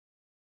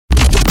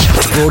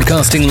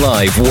Broadcasting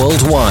live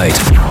worldwide.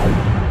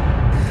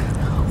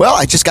 Well,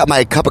 I just got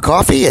my cup of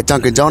coffee at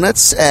Dunkin'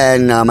 Donuts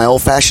and my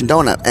old-fashioned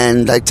donut.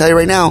 And I tell you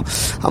right now,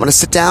 I'm going to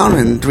sit down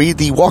and read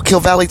the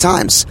Wallkill Valley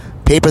Times,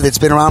 paper that's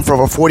been around for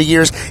over 40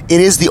 years.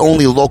 It is the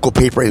only local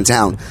paper in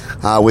town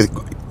with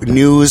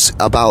news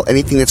about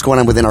anything that's going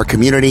on within our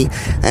community.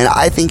 And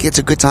I think it's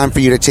a good time for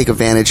you to take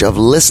advantage of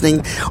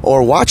listening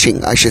or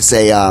watching, I should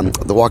say,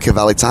 the Wallkill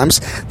Valley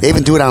Times. They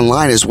even do it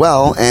online as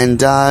well.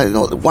 And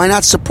why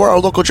not support our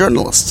local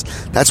journalists?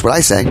 That's what I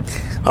say.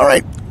 All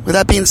right, with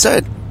that being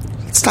said,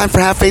 it's time for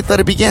Have Faith, Let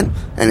It Begin,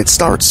 and it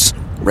starts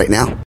right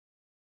now.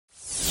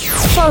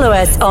 Follow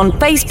us on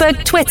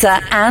Facebook, Twitter,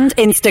 and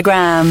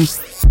Instagram.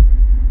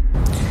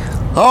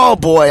 Oh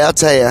boy, I'll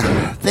tell you,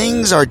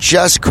 things are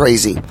just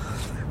crazy.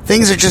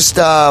 Things are just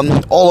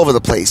all over the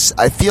place.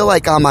 I feel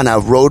like I'm on a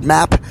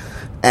roadmap,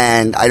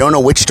 and I don't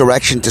know which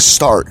direction to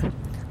start.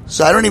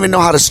 So I don't even know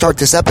how to start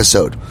this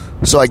episode.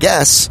 So I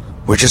guess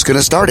we're just going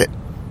to start it.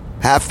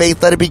 Have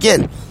Faith, Let It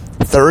Begin.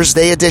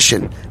 Thursday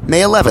edition,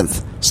 May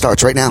 11th,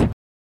 starts right now.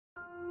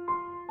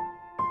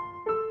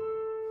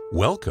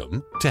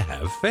 Welcome to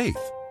Have Faith.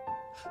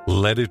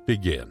 Let it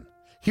begin.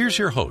 Here's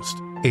your host,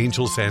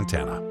 Angel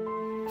Santana.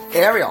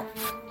 Ariel,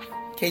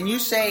 can you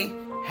say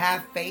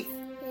have faith?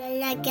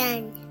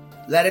 Again.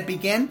 Let it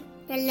begin?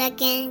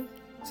 Again.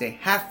 Say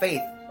have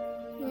faith.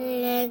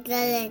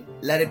 Again.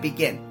 Let it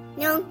begin.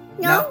 No.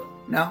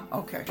 No?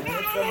 Okay. It's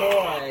the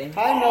boy.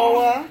 Hi,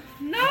 Noah.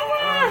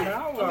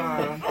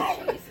 Noah.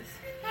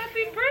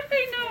 Happy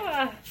birthday,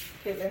 Noah.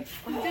 Caitlin.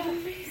 You did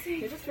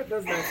amazing. You just put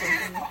those back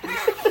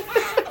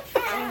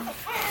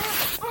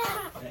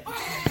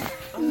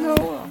in.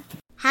 Noah.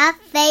 Have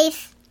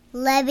faith,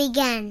 let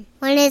begin.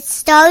 When it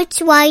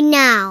starts right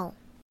now.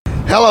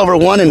 Hello,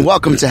 everyone, and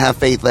welcome to Have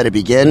Faith, Let It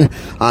Begin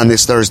on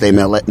this Thursday,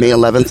 May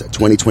 11th,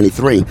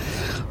 2023.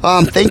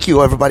 Thank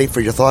you, everybody, for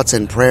your thoughts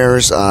and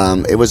prayers.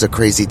 It was a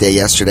crazy day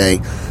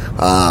yesterday.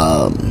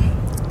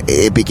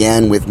 It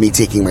began with me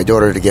taking my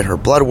daughter to get her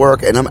blood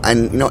work.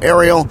 And you know,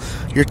 Ariel,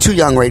 you're too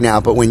young right now,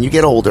 but when you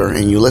get older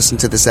and you listen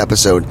to this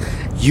episode,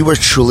 you are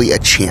truly a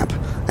champ.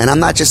 And I'm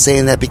not just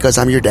saying that because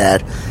I'm your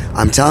dad.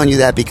 I'm telling you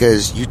that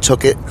because you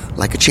took it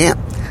like a champ.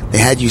 They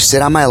had you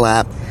sit on my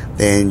lap,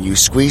 then you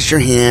squeezed your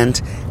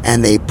hand,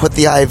 and they put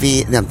the IV,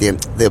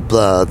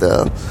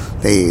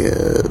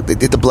 they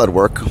did the blood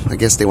work. I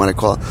guess they want to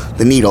call it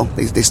the needle.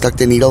 They stuck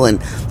the needle,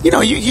 and you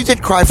know, you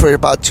did cry for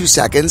about 2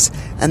 seconds,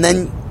 and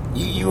then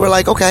you were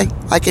like, okay,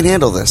 I can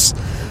handle this.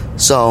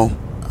 So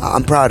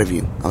I'm proud of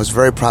you. I was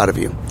very proud of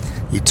you.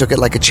 You took it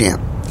like a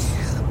champ.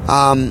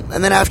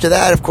 And then after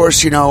that, of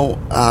course, you know,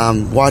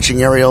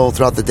 watching Ariel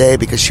throughout the day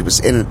because she was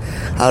in and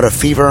out of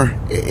fever,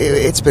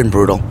 it's been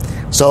brutal.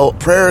 So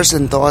prayers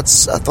and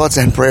thoughts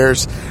and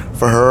prayers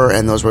for her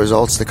and those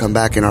results to come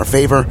back in our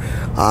favor.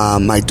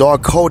 My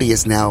dog Cody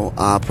is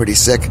now pretty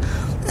sick,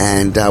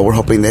 and we're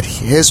hoping that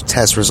his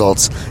test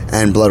results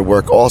and blood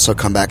work also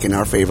come back in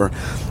our favor.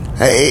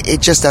 It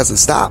just doesn't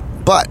stop.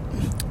 But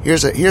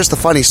here's the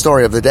funny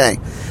story of the day.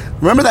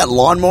 Remember that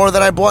lawnmower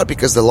that I bought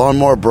because the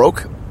lawnmower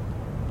broke?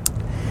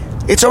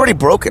 It's already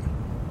broken.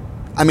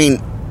 I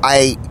mean,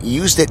 I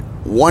used it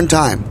one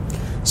time.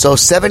 So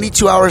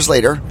 72 hours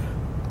later,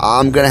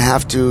 I'm going to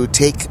have to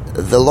take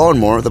the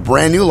lawnmower, the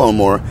brand new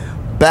lawnmower,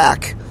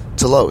 back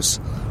to Lowe's.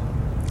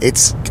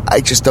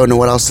 I just don't know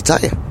what else to tell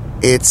you.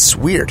 It's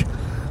weird.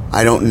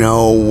 I don't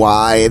know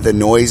why the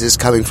noise is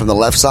coming from the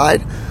left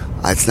side.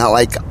 It's not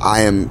like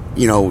I am,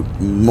 you know,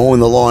 mowing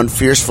the lawn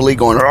fiercely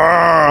going,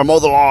 mow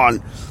the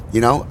lawn.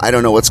 You know, I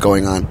don't know what's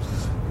going on.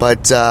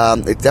 But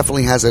it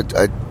definitely has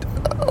a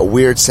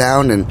weird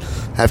sound, and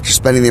after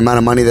spending the amount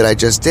of money that I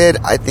just did,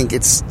 I think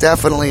it's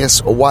definitely a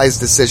wise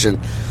decision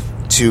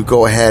to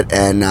go ahead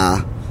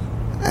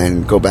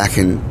and go back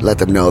and let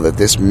them know that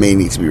this may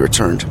need to be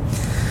returned.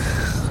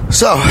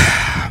 So,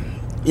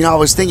 you know, I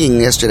was thinking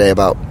yesterday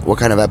about what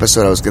kind of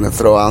episode I was going to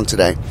throw out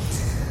today.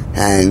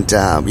 And,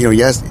 you know,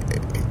 yes,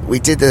 we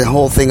did the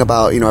whole thing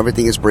about, you know,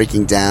 everything is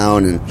breaking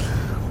down and,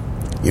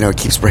 you know, it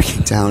keeps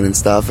breaking down and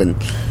stuff. And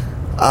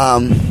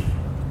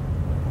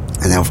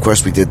then, of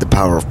course, we did the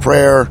power of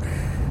prayer.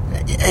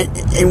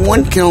 And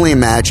one can only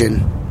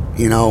imagine,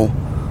 you know,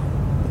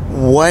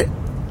 what,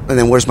 and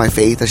then where's my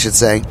faith, I should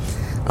say.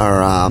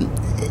 Or,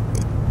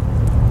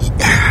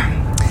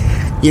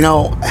 you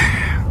know,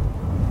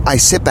 I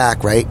sit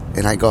back, right,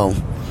 and I go,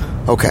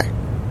 okay,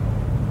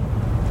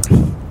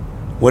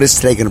 what is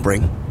today going to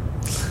bring?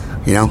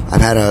 You know,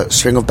 I've had a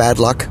string of bad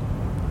luck,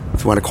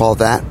 if you want to call it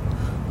that,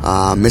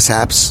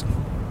 mishaps,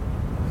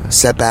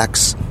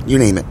 setbacks, you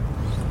name it.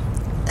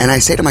 And I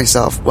say to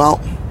myself, well,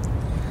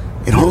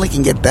 it only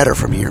can get better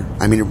from here.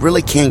 I mean, it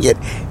really can't get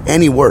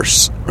any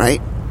worse, right?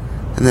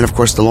 And then, of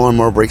course, the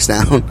lawnmower breaks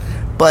down.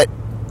 But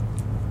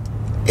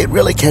it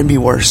really can be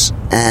worse.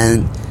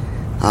 And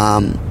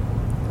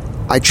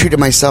I treated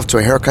myself to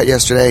a haircut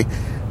yesterday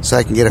so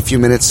I can get a few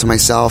minutes to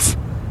myself.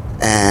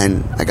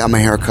 And I got my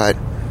haircut.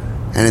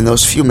 And in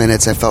those few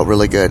minutes, I felt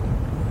really good.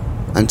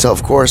 Until,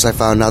 of course, I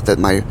found out that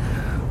my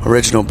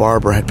original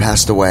barber had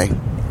passed away.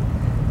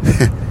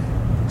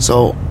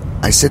 So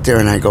I sit there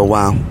and I go,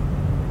 wow,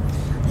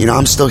 you know,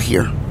 I'm still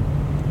here.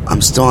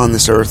 I'm still on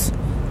this earth.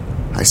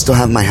 I still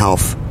have my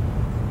health.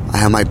 I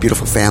have my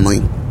beautiful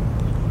family.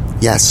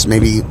 Yes,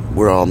 maybe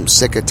we're all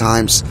sick at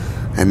times,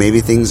 and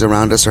maybe things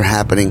around us are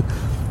happening,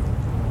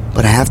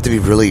 but I have to be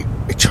really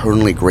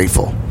eternally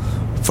grateful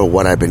for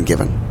what I've been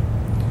given.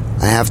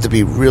 I have to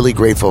be really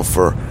grateful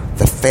for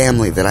the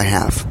family that I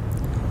have.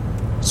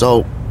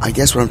 So I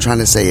guess what I'm trying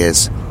to say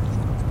is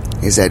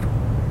that,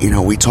 you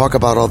know, we talk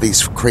about all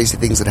these crazy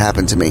things that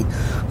happen to me,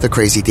 the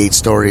crazy date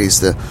stories,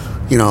 the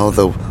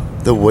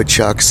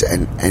woodchucks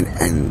and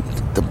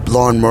the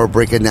lawnmower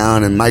breaking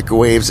down and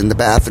microwaves in the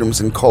bathrooms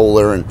and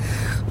Kohler and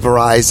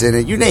Verizon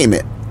and you name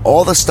it.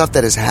 All the stuff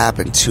that has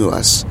happened to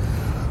us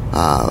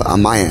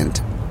on my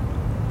end,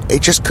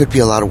 it just could be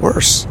a lot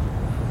worse.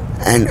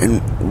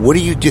 And what do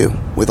you do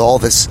with all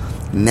this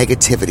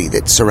negativity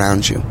that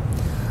surrounds you?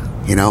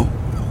 You know,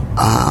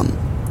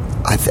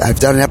 I've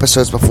done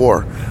episodes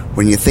before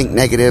when you think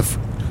negative,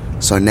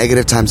 so a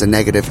negative times a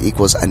negative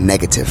equals a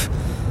negative.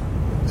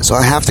 So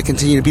I have to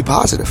continue to be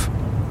positive.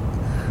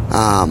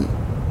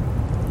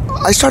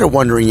 I started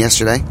wondering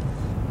yesterday,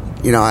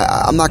 you know,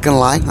 I'm not going to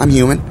lie, I'm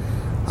human.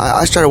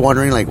 I started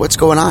wondering, like, what's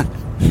going on?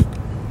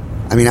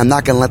 I mean, I'm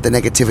not going to let the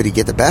negativity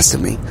get the best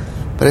of me,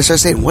 but I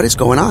started saying, what is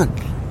going on?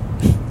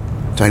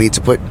 Do I need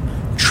to put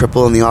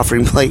triple in the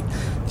offering plate?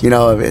 You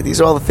know,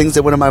 these are all the things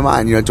that went in my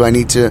mind. You know, do I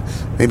need to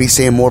maybe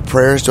say more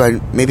prayers?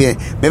 Maybe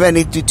I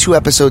need to do 2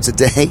 episodes a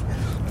day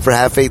for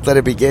Have Faith, Let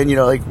It Begin? You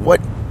know, like,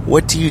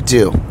 what do you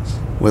do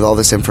with all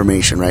this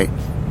information, right?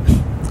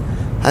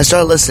 I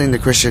started listening to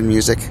Christian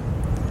music,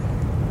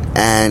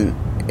 and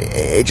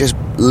it just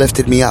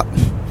lifted me up.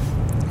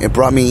 It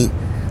brought me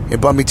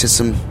to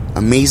some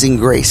amazing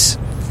grace,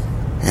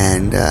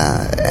 and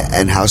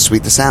how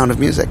sweet the sound of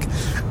music,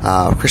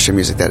 Christian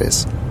music that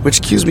is,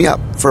 which cues me up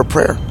for a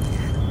prayer,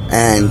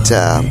 and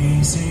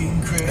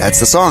that's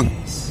the song.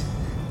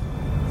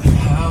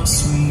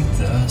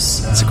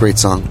 It's a great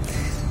song.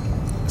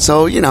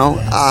 So, you know,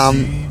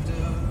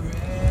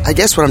 I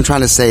guess what I'm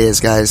trying to say is,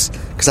 guys,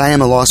 because I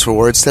am a loss for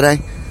words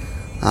today,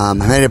 I'm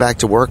headed back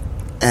to work,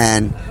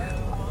 and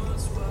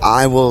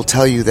I will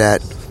tell you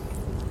that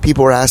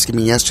people were asking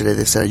me yesterday,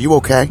 they said, are you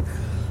okay?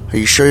 Are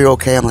you sure you're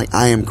okay? I'm like,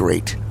 I am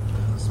great.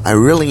 I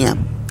really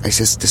am. I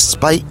says,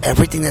 despite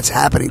everything that's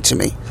happening to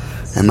me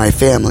and my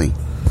family,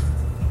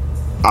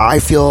 I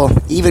feel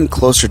even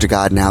closer to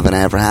God now than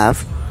I ever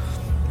have,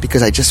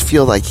 because I just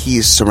feel like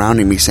He's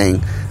surrounding me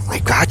saying, I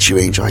got you,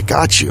 Angel, I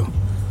got you.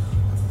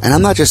 And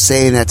I'm not just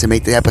saying that to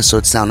make the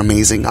episode sound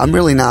amazing. I'm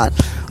really not.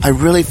 I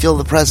really feel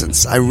the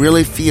presence. I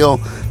really feel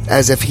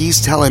as if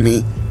He's telling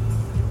me,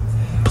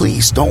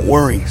 please don't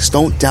worry,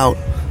 don't doubt,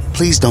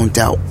 please don't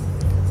doubt.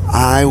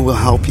 I will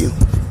help you.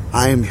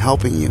 I am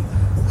helping you.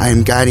 I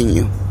am guiding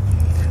you.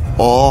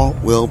 All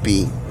will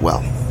be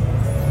well.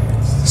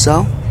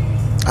 So,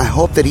 I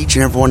hope that each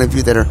and every one of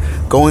you that are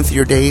going through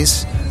your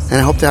days, and I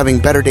hope they're having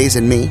better days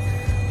than me.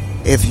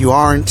 If you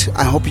aren't,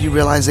 I hope you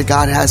realize that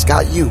God has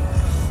got you.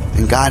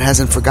 And God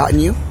hasn't forgotten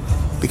you,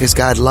 because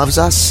God loves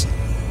us,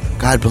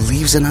 God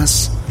believes in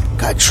us,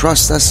 God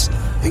trusts us,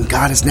 and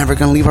God is never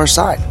going to leave our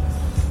side.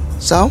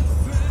 So,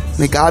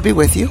 may God be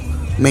with you,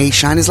 may He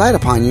shine His light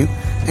upon you,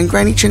 and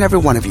grant each and every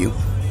one of you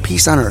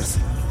peace on earth.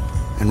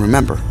 And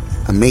remember,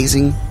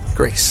 amazing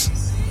grace.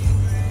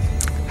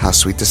 How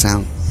sweet the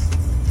sound.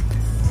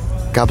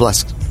 God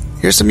bless.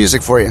 Here's some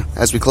music for you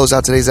as we close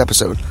out today's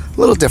episode. A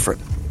little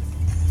different.